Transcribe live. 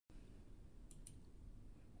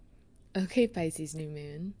Okay, Pisces new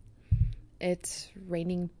moon. It's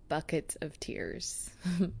raining buckets of tears.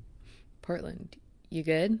 Portland, you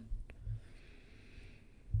good?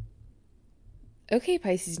 Okay,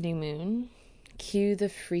 Pisces new moon. Cue the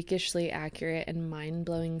freakishly accurate and mind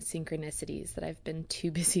blowing synchronicities that I've been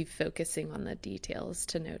too busy focusing on the details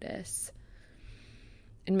to notice.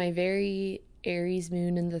 In my very Aries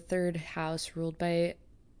moon in the third house, ruled by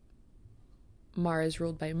Mars,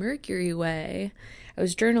 ruled by Mercury way, I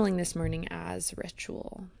was journaling this morning as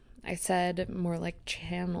ritual. I said more like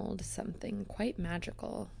channeled something quite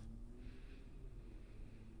magical.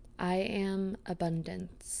 I am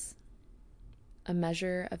abundance, a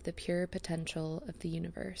measure of the pure potential of the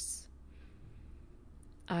universe.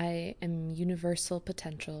 I am universal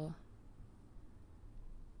potential.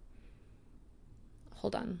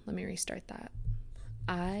 Hold on, let me restart that.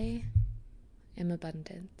 I am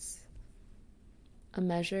abundance, a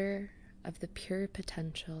measure of the pure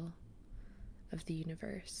potential of the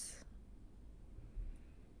universe.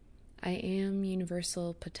 I am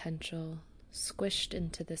universal potential squished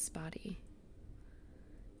into this body.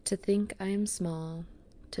 To think I am small,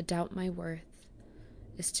 to doubt my worth,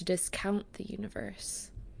 is to discount the universe,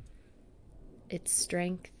 its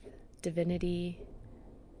strength, divinity,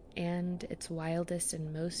 and its wildest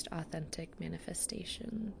and most authentic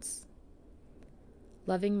manifestations.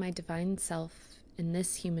 Loving my divine self in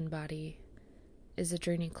this human body is a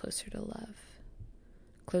journey closer to love,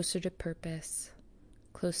 closer to purpose,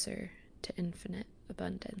 closer to infinite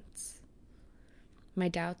abundance. My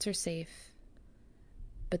doubts are safe,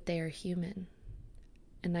 but they are human,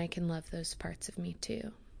 and I can love those parts of me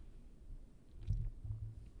too.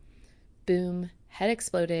 Boom, head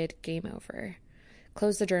exploded, game over.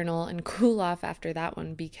 Close the journal and cool off after that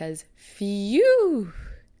one because phew!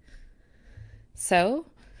 So,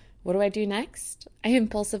 what do I do next? I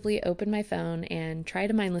impulsively open my phone and try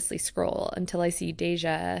to mindlessly scroll until I see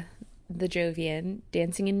Deja, the Jovian,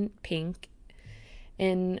 dancing in pink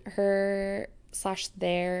in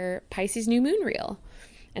her/their Pisces new moon reel.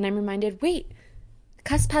 And I'm reminded, wait,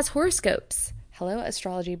 Cusp has horoscopes. Hello,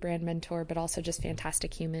 astrology brand mentor, but also just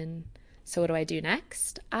fantastic human. So what do I do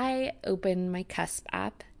next? I open my Cusp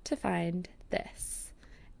app to find this.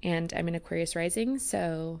 And I'm in Aquarius rising,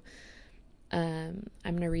 so I'm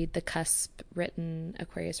going to read the Cusp written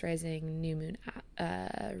Aquarius rising new moon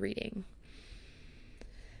reading.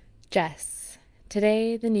 Jess,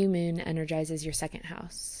 today the new moon energizes your second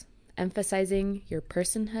house, emphasizing your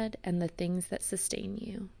personhood and the things that sustain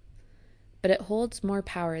you. But it holds more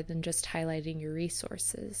power than just highlighting your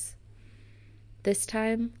resources. This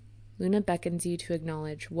time, Luna beckons you to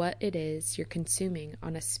acknowledge what it is you're consuming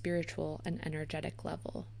on a spiritual and energetic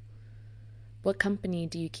level. What company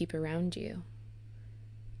do you keep around you?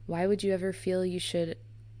 Why would you ever feel you should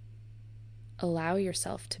allow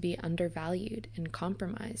yourself to be undervalued and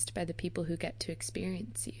compromised by the people who get to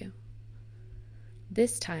experience you?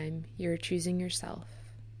 This time, you're choosing yourself.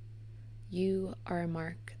 You are a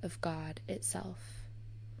mark of God itself.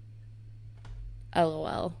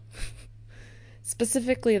 LOL.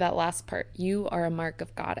 Specifically that last part, you are a mark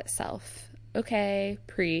of God itself. Okay,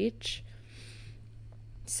 preach.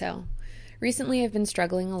 So, recently I've been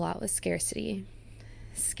struggling a lot with scarcity.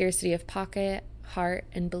 Scarcity of pocket, heart,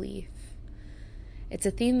 and belief. It's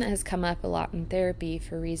a theme that has come up a lot in therapy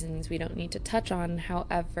for reasons we don't need to touch on.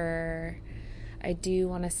 However, I do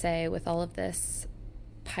want to say with all of this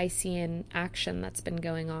Piscean action that's been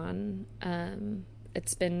going on,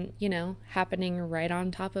 it's been, happening right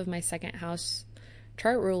on top of my second house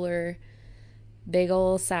chart ruler, big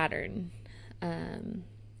ol' Saturn.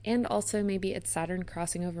 And also maybe it's Saturn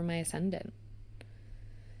crossing over my ascendant.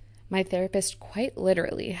 My therapist quite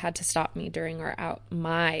literally had to stop me during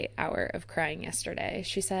my hour of crying yesterday.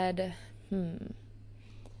 She said,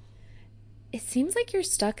 it seems like you're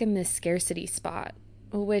stuck in this scarcity spot,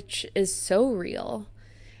 which is so real.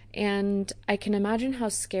 And I can imagine how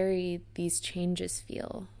scary these changes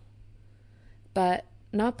feel. But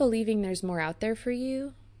not believing there's more out there for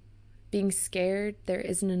you, being scared there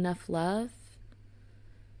isn't enough love.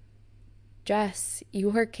 Jess,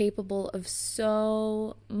 you are capable of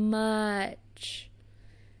so much.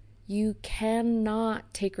 You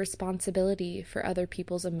cannot take responsibility for other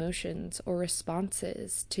people's emotions or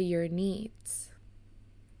responses to your needs.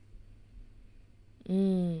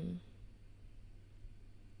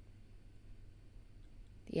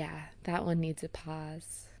 Yeah, that one needs a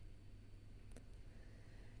pause.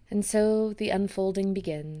 And so the unfolding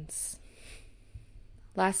begins.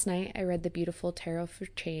 Last night, I read the beautiful Tarot for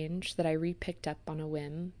Change that I re-picked up on a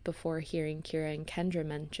whim before hearing Kira and Kendra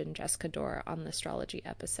mention Jessica Dora on the astrology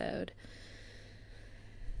episode.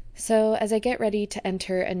 So, as I get ready to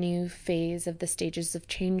enter a new phase of the stages of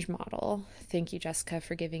change model, thank you, Jessica,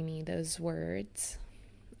 for giving me those words,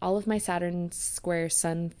 all of my Saturn square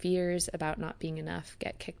sun fears about not being enough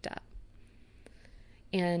get kicked up.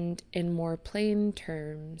 And in more plain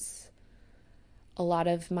terms, a lot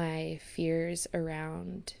of my fears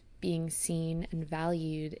around being seen and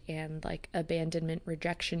valued and like abandonment,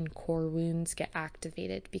 rejection, core wounds get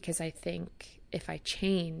activated because I think if I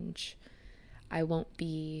change, I won't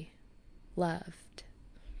be loved.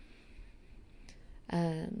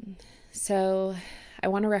 So I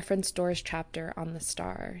want to reference Dora's chapter on the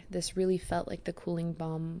star. This really felt like the cooling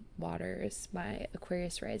balm waters my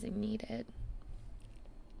Aquarius rising needed.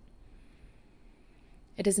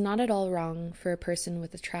 It is not at all wrong for a person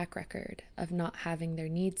with a track record of not having their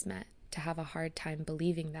needs met to have a hard time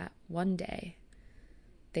believing that one day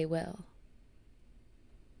they will.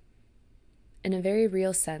 In a very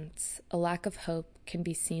real sense, a lack of hope can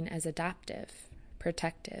be seen as adaptive,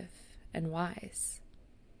 protective, and wise.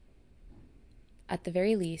 At the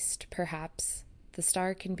very least, perhaps, the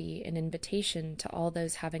star can be an invitation to all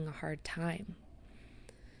those having a hard time,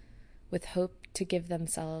 with hope to give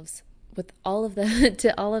themselves, to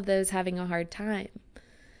all of those having a hard time,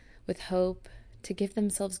 with hope to give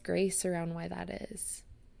themselves grace around why that is.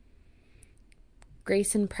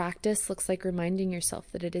 Grace in practice looks like reminding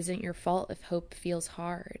yourself that it isn't your fault if hope feels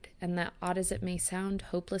hard, and that, odd as it may sound,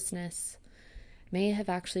 hopelessness may have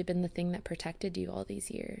actually been the thing that protected you all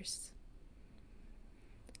these years.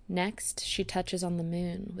 Next, she touches on the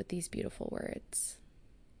moon with these beautiful words.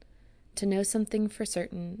 To know something for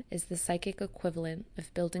certain is the psychic equivalent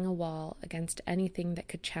of building a wall against anything that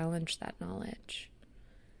could challenge that knowledge.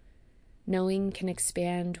 Knowing can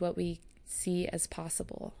expand what we see as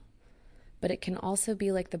possible, but it can also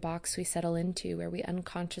be like the box we settle into where we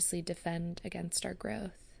unconsciously defend against our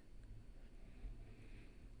growth.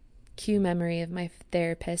 Cue memory of my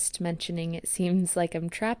therapist mentioning it seems like I'm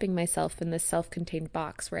trapping myself in this self-contained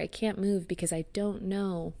box where I can't move because I don't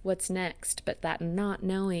know what's next, but that not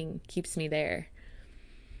knowing keeps me there.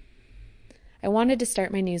 I wanted to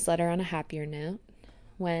start my newsletter on a happier note,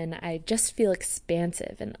 when I just feel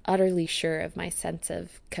expansive and utterly sure of my sense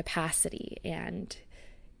of capacity and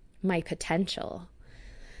my potential.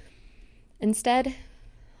 Instead,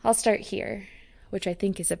 I'll start here, which I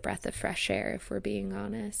think is a breath of fresh air if we're being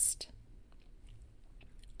honest.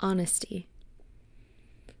 Honesty.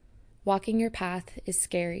 Walking your path is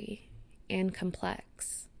scary and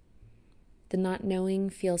complex. The not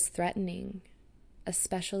knowing feels threatening,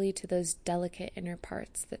 especially to those delicate inner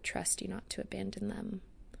parts that trust you not to abandon them.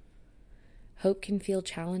 Hope can feel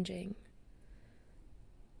challenging,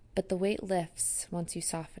 but the weight lifts once you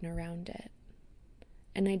soften around it.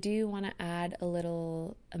 And I do want to add a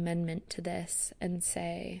little amendment to this and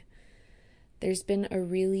say there's been a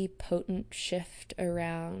really potent shift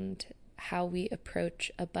around how we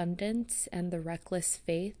approach abundance and the reckless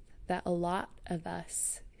faith that a lot of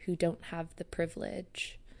us who don't have the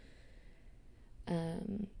privilege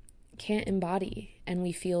can't embody, and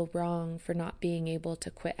we feel wrong for not being able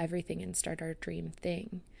to quit everything and start our dream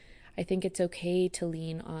thing. I think it's okay to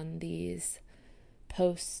lean on these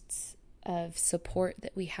posts of support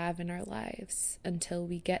that we have in our lives until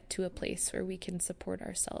we get to a place where we can support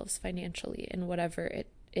ourselves financially in whatever it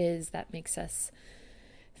is that makes us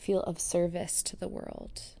feel of service to the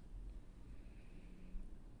world.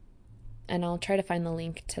 And I'll try to find the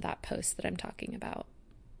link to that post that I'm talking about.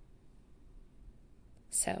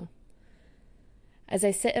 So, as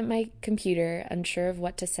I sit at my computer, unsure of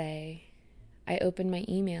what to say, I open my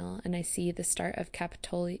email and I see the start of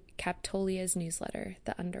Capitolia's newsletter,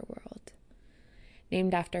 The Underworld,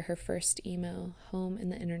 named after her first emo, Home in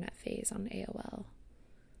the Internet phase on AOL.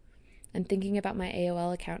 I'm thinking about my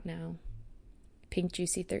AOL account now, Pink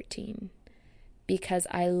Juicy 13, because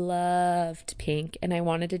I loved pink and I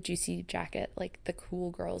wanted a juicy jacket like the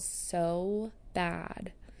cool girls so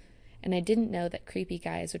bad. And I didn't know that creepy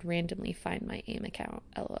guys would randomly find my AIM account,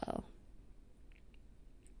 LOL.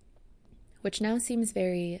 Which now seems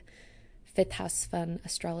very Fifth House Fun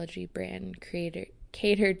astrology brand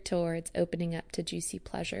catered towards opening up to juicy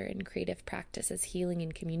pleasure and creative practice as healing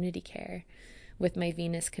and community care, with my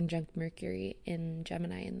Venus conjunct Mercury in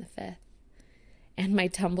Gemini in the 5th. And my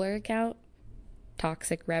Tumblr account,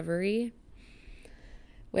 Toxic Reverie,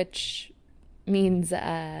 which means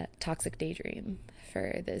toxic daydream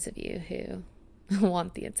for those of you who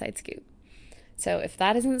want the inside scoop. So if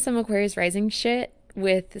that isn't some Aquarius rising shit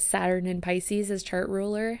with Saturn and Pisces as chart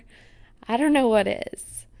ruler, I don't know what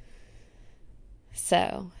is.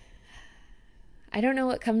 So I don't know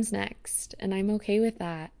what comes next, and I'm okay with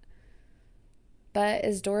that. But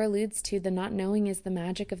as Dora alludes to, the not knowing is the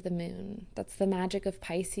magic of the moon. That's the magic of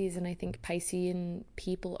Pisces, and I think Piscean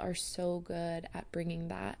people are so good at bringing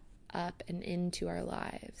that up and into our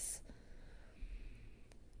lives.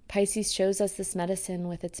 Pisces shows us this medicine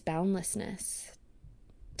with its boundlessness.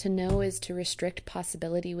 To know is to restrict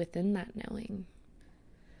possibility within that knowing.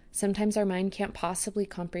 Sometimes our mind can't possibly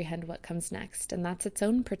comprehend what comes next, and that's its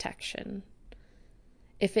own protection.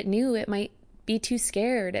 If it knew, it might be too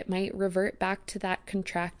scared. It might revert back to that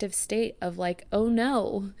contractive state of like, oh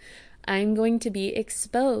no, I'm going to be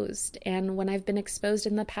exposed. And when I've been exposed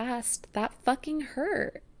in the past, that fucking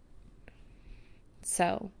hurt.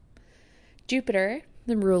 So, Jupiter,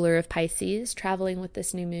 the ruler of Pisces, traveling with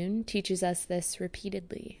this new moon, teaches us this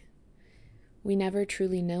repeatedly. We never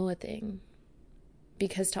truly know a thing.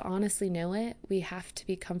 Because to honestly know it, we have to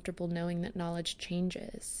be comfortable knowing that knowledge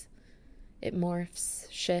changes. It morphs,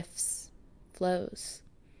 shifts, flows.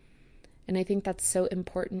 And I think that's so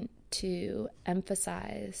important to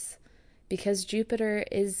emphasize because Jupiter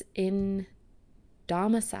is in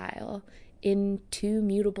domicile in two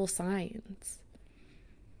mutable signs.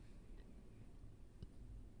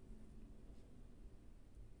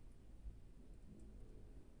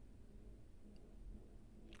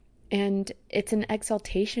 And it's an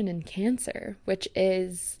exaltation in Cancer, which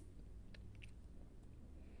is,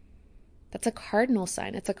 that's a cardinal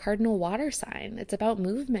sign. It's a cardinal water sign. It's about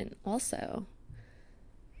movement also.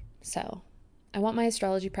 So, I want my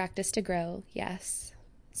astrology practice to grow, yes.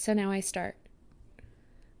 So now I start.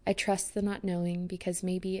 I trust the not knowing because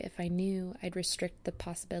maybe if I knew, I'd restrict the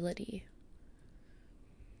possibility.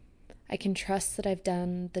 I can trust that I've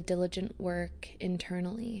done the diligent work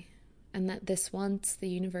internally and that this once the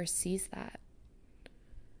universe sees that.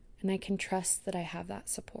 And I can trust that I have that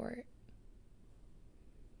support.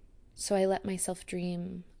 So I let myself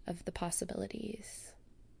dream of the possibilities.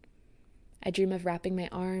 I dream of wrapping my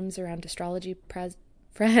arms around astrology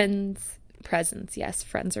friends. Presence, yes,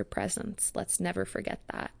 friends are presents. Let's never forget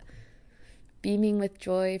that. Beaming with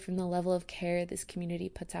joy from the level of care this community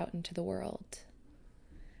puts out into the world.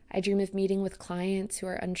 I dream of meeting with clients who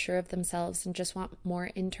are unsure of themselves and just want more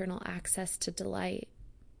internal access to delight.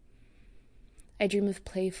 I dream of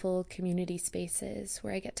playful community spaces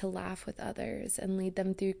where I get to laugh with others and lead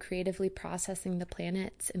them through creatively processing the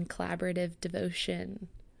planets in collaborative devotion.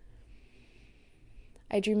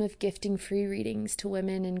 I dream of gifting free readings to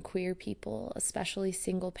women and queer people, especially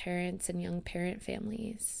single parents and young parent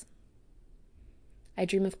families. I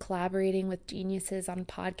dream of collaborating with geniuses on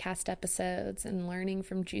podcast episodes and learning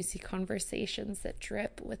from juicy conversations that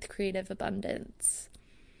drip with creative abundance.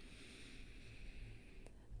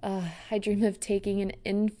 I dream of taking an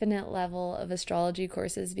infinite level of astrology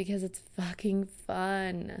courses because it's fucking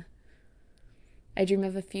fun. I dream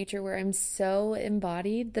of a future where I'm so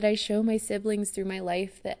embodied that I show my siblings through my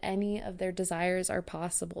life that any of their desires are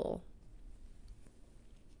possible.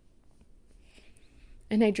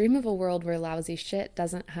 And I dream of a world where lousy shit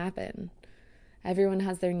doesn't happen. Everyone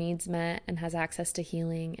has their needs met and has access to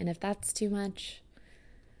healing, and if that's too much,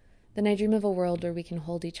 then I dream of a world where we can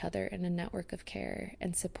hold each other in a network of care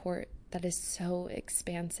and support that is so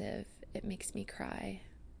expansive, it makes me cry.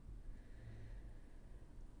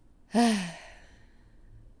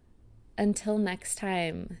 Until next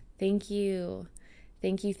time, thank you.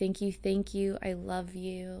 Thank you, thank you, thank you. I love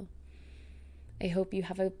you. I hope you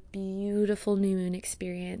have a beautiful new moon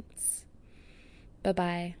experience.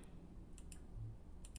 Bye-bye.